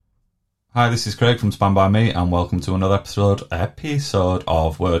Hi, this is Craig from Spam by Me, and welcome to another episode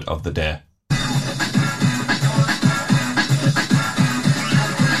of Word of the Day.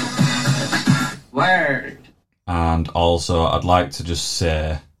 Word. And also, I'd like to just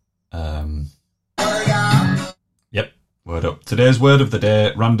say, word up. Today's word of the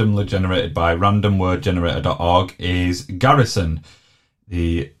day, randomly generated by randomwordgenerator.org, is garrison.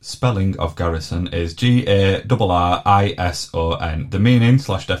 The spelling of garrison is Garrison. The meaning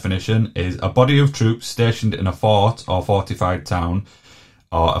 / definition is a body of troops stationed in a fort or fortified town,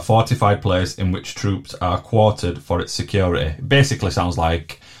 or a fortified place in which troops are quartered for its security. Basically sounds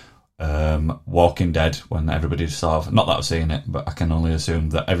like Walking Dead, when everybody sort of, not that I've seen it, but I can only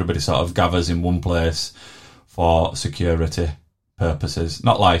assume that everybody sort of gathers in one place for security purposes.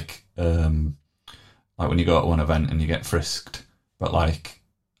 Not like when you go to an event and you get frisked, but like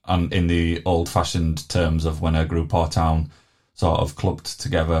in the old-fashioned terms of when a group or town sort of clubbed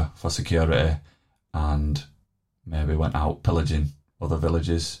together for security and maybe went out pillaging other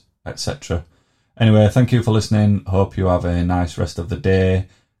villages, etc. Anyway, thank you for listening. Hope you have a nice rest of the day,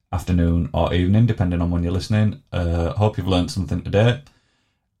 afternoon or evening, depending on when you're listening. Hope you've learned something today.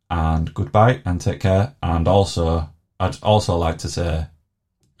 And goodbye and take care. And also, I'd also like to say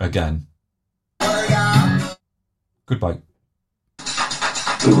again, goodbye.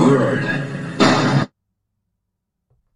 The word.